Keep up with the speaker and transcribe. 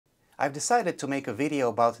I've decided to make a video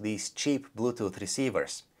about these cheap Bluetooth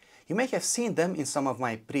receivers. You may have seen them in some of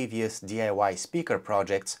my previous DIY speaker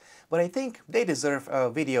projects, but I think they deserve a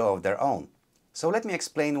video of their own. So let me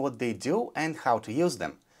explain what they do and how to use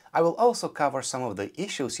them. I will also cover some of the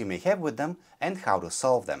issues you may have with them and how to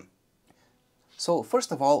solve them. So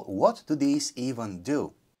first of all, what do these even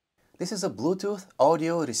do? This is a Bluetooth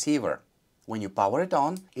audio receiver. When you power it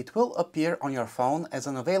on, it will appear on your phone as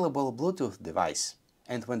an available Bluetooth device.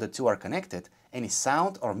 And when the two are connected, any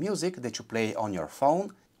sound or music that you play on your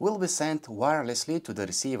phone will be sent wirelessly to the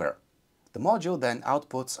receiver. The module then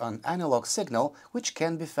outputs an analog signal which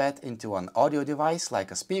can be fed into an audio device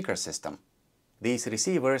like a speaker system. These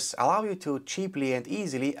receivers allow you to cheaply and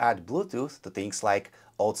easily add Bluetooth to things like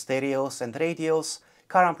old stereos and radios,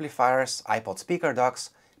 car amplifiers, iPod speaker docks,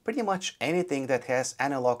 pretty much anything that has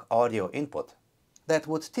analog audio input. That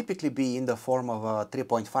would typically be in the form of a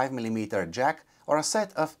 3.5mm jack or a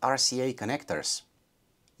set of RCA connectors.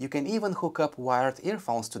 You can even hook up wired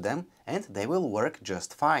earphones to them and they will work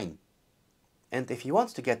just fine. And if you want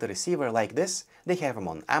to get a receiver like this, they have them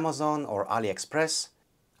on Amazon or AliExpress.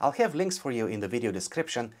 I'll have links for you in the video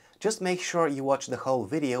description, just make sure you watch the whole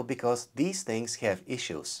video because these things have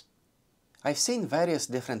issues. I've seen various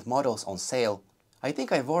different models on sale. I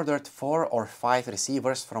think I've ordered 4 or 5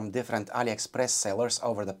 receivers from different AliExpress sellers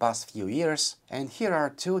over the past few years, and here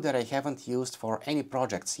are 2 that I haven't used for any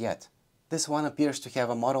projects yet. This one appears to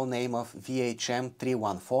have a model name of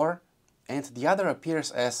VHM314, and the other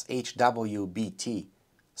appears as HWBT.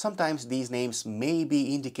 Sometimes these names may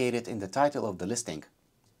be indicated in the title of the listing.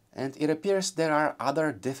 And it appears there are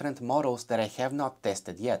other different models that I have not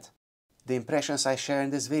tested yet. The impressions I share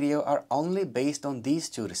in this video are only based on these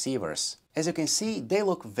 2 receivers. As you can see, they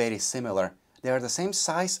look very similar. They are the same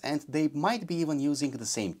size and they might be even using the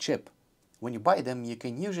same chip. When you buy them, you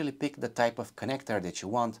can usually pick the type of connector that you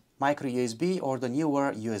want, micro USB or the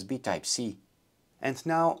newer USB Type-C. And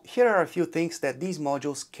now, here are a few things that these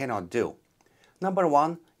modules cannot do. Number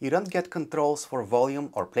 1, you don't get controls for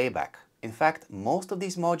volume or playback. In fact, most of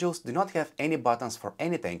these modules do not have any buttons for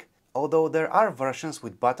anything, although there are versions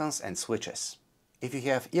with buttons and switches. If you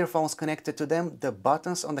have earphones connected to them, the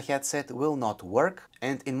buttons on the headset will not work,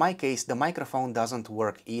 and in my case the microphone doesn't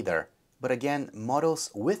work either. But again,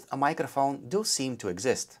 models with a microphone do seem to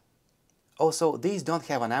exist. Also, these don't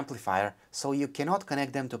have an amplifier, so you cannot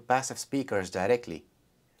connect them to passive speakers directly.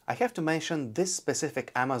 I have to mention this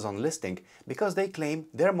specific Amazon listing because they claim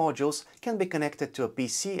their modules can be connected to a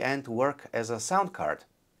PC and work as a sound card.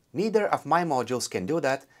 Neither of my modules can do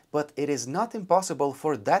that, but it is not impossible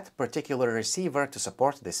for that particular receiver to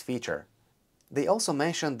support this feature. They also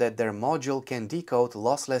mentioned that their module can decode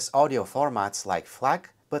lossless audio formats like FLAC,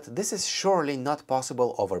 but this is surely not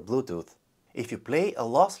possible over Bluetooth. If you play a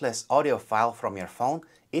lossless audio file from your phone,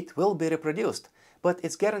 it will be reproduced, but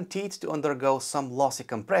it's guaranteed to undergo some lossy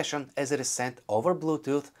compression as it is sent over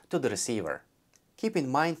Bluetooth to the receiver. Keep in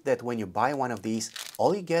mind that when you buy one of these,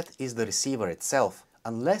 all you get is the receiver itself,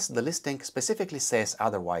 unless the listing specifically says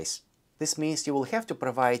otherwise. This means you will have to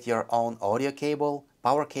provide your own audio cable,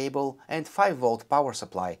 and 5-volt power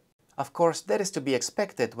supply. Of course, that is to be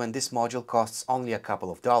expected when this module costs only a couple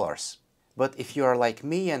of dollars. But if you are like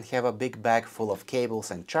me and have a big bag full of cables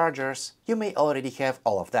and chargers, you may already have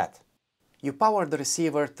all of that. You power the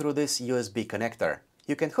receiver through this USB connector.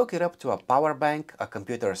 You can hook it up to a power bank, a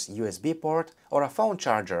computer's USB port, or a phone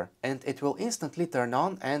charger, and it will instantly turn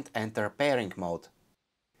on and enter pairing mode.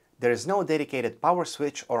 There is no dedicated power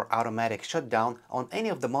switch or automatic shutdown on any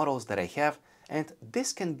of the models that I have, and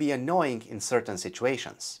this can be annoying in certain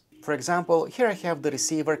situations. For example, here I have the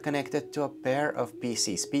receiver connected to a pair of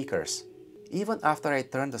PC speakers. Even after I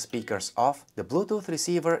turn the speakers off, the Bluetooth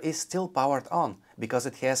receiver is still powered on because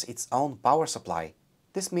it has its own power supply.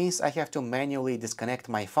 This means I have to manually disconnect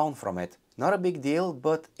my phone from it. Not a big deal,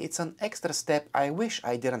 but it's an extra step I wish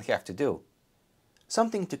I didn't have to do.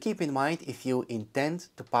 Something to keep in mind if you intend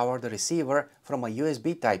to power the receiver from a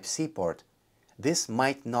USB Type-C port. This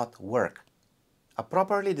might not work. A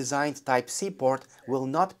properly designed Type-C port will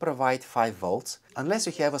not provide 5 volts unless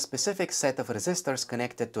you have a specific set of resistors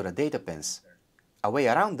connected to the data pins. A way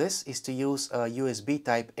around this is to use a USB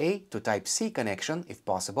Type-A to Type-C connection if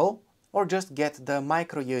possible, or just get the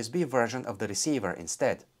micro USB version of the receiver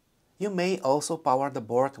instead. You may also power the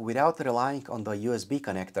board without relying on the USB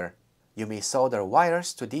connector. You may solder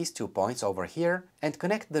wires to these 2 points over here and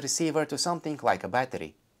connect the receiver to something like a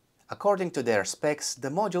battery. According to their specs, the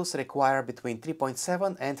modules require between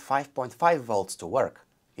 3.7 and 5.5 volts to work.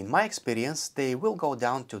 In my experience, they will go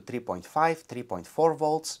down to 3.5, 3.4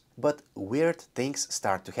 volts, but weird things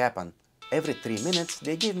start to happen. Every 3 minutes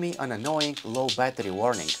they give me an annoying low battery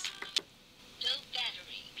warning.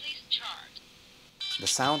 the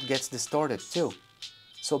sound gets distorted too.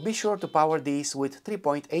 So be sure to power these with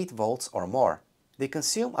 3.8 volts or more. They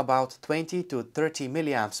consume about 20 to 30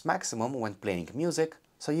 milliamps maximum when playing music,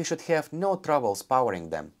 so you should have no troubles powering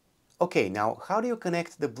them. Okay, now how do you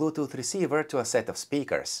connect the Bluetooth receiver to a set of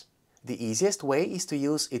speakers? The easiest way is to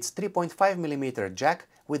use its 3.5mm jack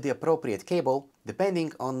with the appropriate cable,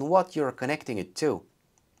 depending on what you're connecting it to.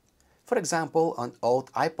 For example, an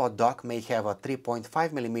old iPod dock may have a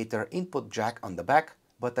 3.5mm input jack on the back,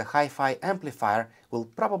 but a hi-fi amplifier will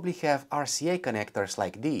probably have RCA connectors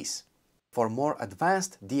like these. For more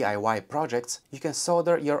advanced DIY projects, you can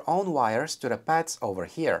solder your own wires to the pads over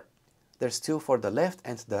here. There's two for the left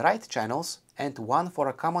and the right channels, and one for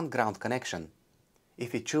a common ground connection.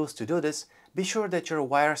 If you choose to do this, be sure that your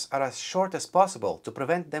wires are as short as possible to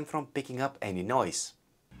prevent them from picking up any noise.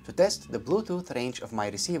 To test the Bluetooth range of my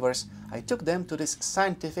receivers, I took them to this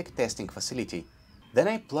scientific testing facility. Then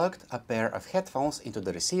I plugged a pair of headphones into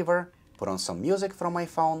the receiver, put on some music from my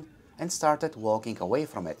phone, and started walking away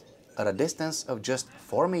from it. At a distance of just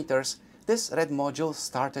 4 meters, this red module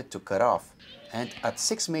started to cut off, and at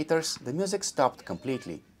 6 meters the music stopped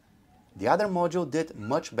completely. The other module did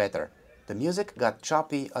much better. The music got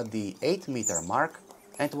choppy at the 8-meter mark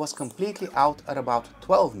and was completely out at about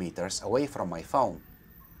 12 meters away from my phone.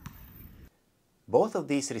 Both of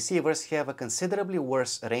these receivers have a considerably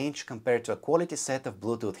worse range compared to a quality set of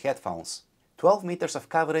Bluetooth headphones. 12 meters of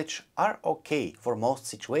coverage are okay for most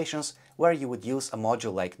situations where you would use a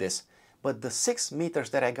module like this, but the 6 meters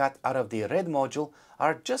that I got out of the red module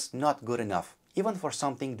are just not good enough, even for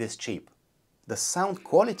something this cheap. The sound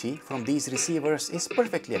quality from these receivers is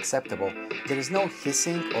perfectly acceptable. There is no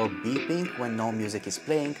hissing or beeping when no music is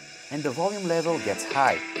playing, and the volume level gets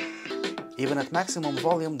high. Even at maximum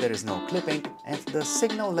volume there is no clipping, and the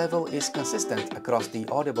signal level is consistent across the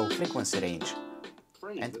audible frequency range.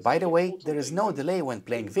 And by the way, there is no delay when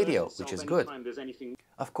playing video, which is good.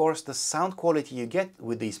 Of course, the sound quality you get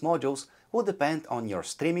with these modules will depend on your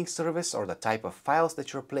streaming service or the type of files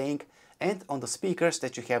that you're playing, and on the speakers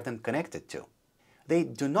that you have them connected to. They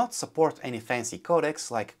do not support any fancy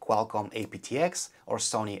codecs like Qualcomm aptX or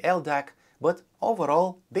Sony LDAC, but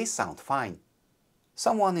overall they sound fine.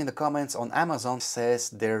 Someone in the comments on Amazon says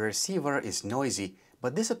their receiver is noisy,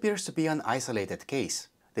 but this appears to be an isolated case.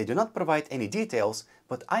 They do not provide any details,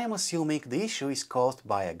 but I am assuming the issue is caused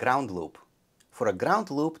by a ground loop. For a ground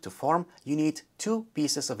loop to form, you need two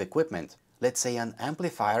pieces of equipment, let's say an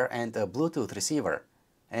amplifier and a Bluetooth receiver.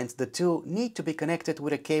 And the two need to be connected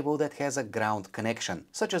with a cable that has a ground connection,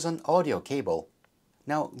 such as an audio cable.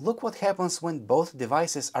 Now look what happens when both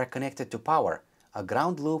devices are connected to power. A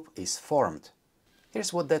ground loop is formed.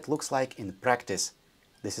 Here's what that looks like in practice.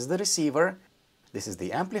 This is the receiver, this is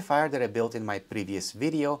the amplifier that I built in my previous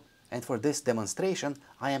video, and for this demonstration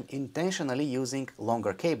I am intentionally using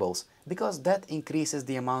longer cables, because that increases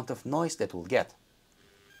the amount of noise that we'll get.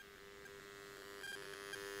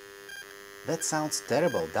 That sounds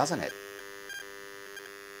terrible, doesn't it?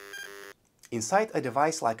 Inside a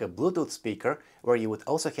device like a Bluetooth speaker, where you would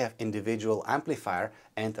also have individual amplifier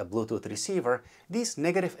and a Bluetooth receiver, these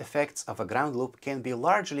negative effects of a ground loop can be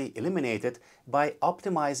largely eliminated by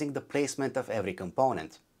optimizing the placement of every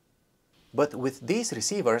component. But with these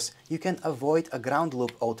receivers, you can avoid a ground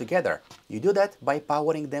loop altogether. You do that by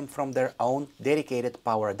powering them from their own dedicated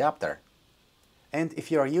power adapter. And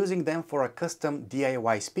if you are using them for a custom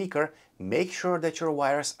DIY speaker, make sure that your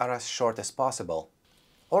wires are as short as possible.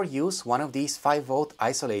 Or use one of these 5-volt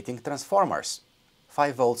isolating transformers.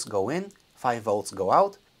 5 volts go in, 5 volts go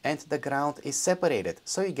out, and the ground is separated,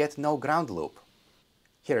 so you get no ground loop.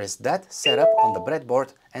 Here is that setup on the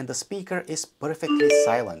breadboard, and the speaker is perfectly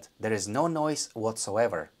silent. There is no noise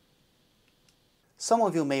whatsoever. Some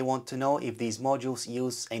of you may want to know if these modules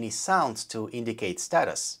use any sounds to indicate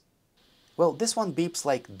status. Well, this one beeps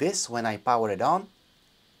like this when I power it on,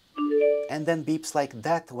 and then beeps like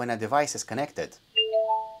that when a device is connected.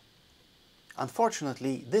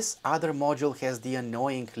 Unfortunately, this other module has the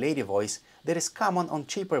annoying lady voice that is common on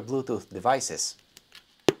cheaper Bluetooth devices.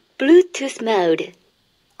 Bluetooth mode.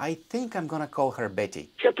 I think I'm gonna call her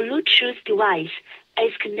Betty. The Bluetooth device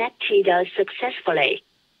is connected successfully.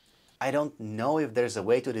 I don't know if there's a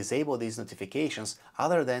way to disable these notifications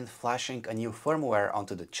other than flashing a new firmware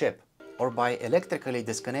onto the chip, or by electrically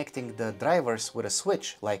disconnecting the drivers with a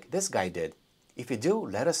switch like this guy did. If you do,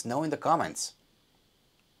 let us know in the comments.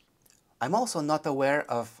 I'm also not aware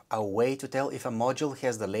of a way to tell if a module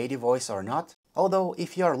has the lady voice or not, although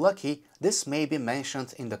if you are lucky, this may be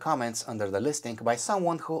mentioned in the comments under the listing by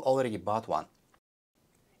someone who already bought one.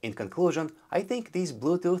 In conclusion, I think these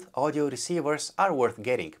Bluetooth audio receivers are worth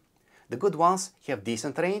getting. The good ones have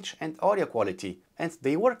decent range and audio quality, and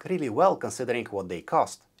they work really well considering what they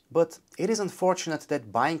cost. But it is unfortunate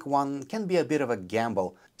that buying one can be a bit of a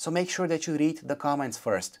gamble, so make sure that you read the comments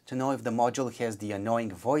first to know if the module has the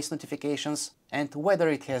annoying voice notifications and whether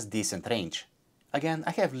it has decent range. Again,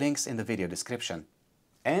 I have links in the video description.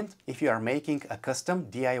 And if you are making a custom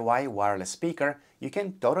DIY wireless speaker, you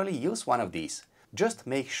can totally use one of these. Just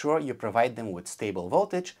make sure you provide them with stable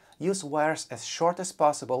voltage, use wires as short as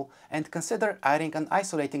possible, and consider adding an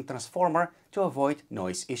isolating transformer to avoid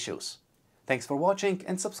noise issues. Thanks for watching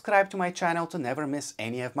and subscribe to my channel to never miss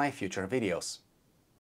any of my future videos.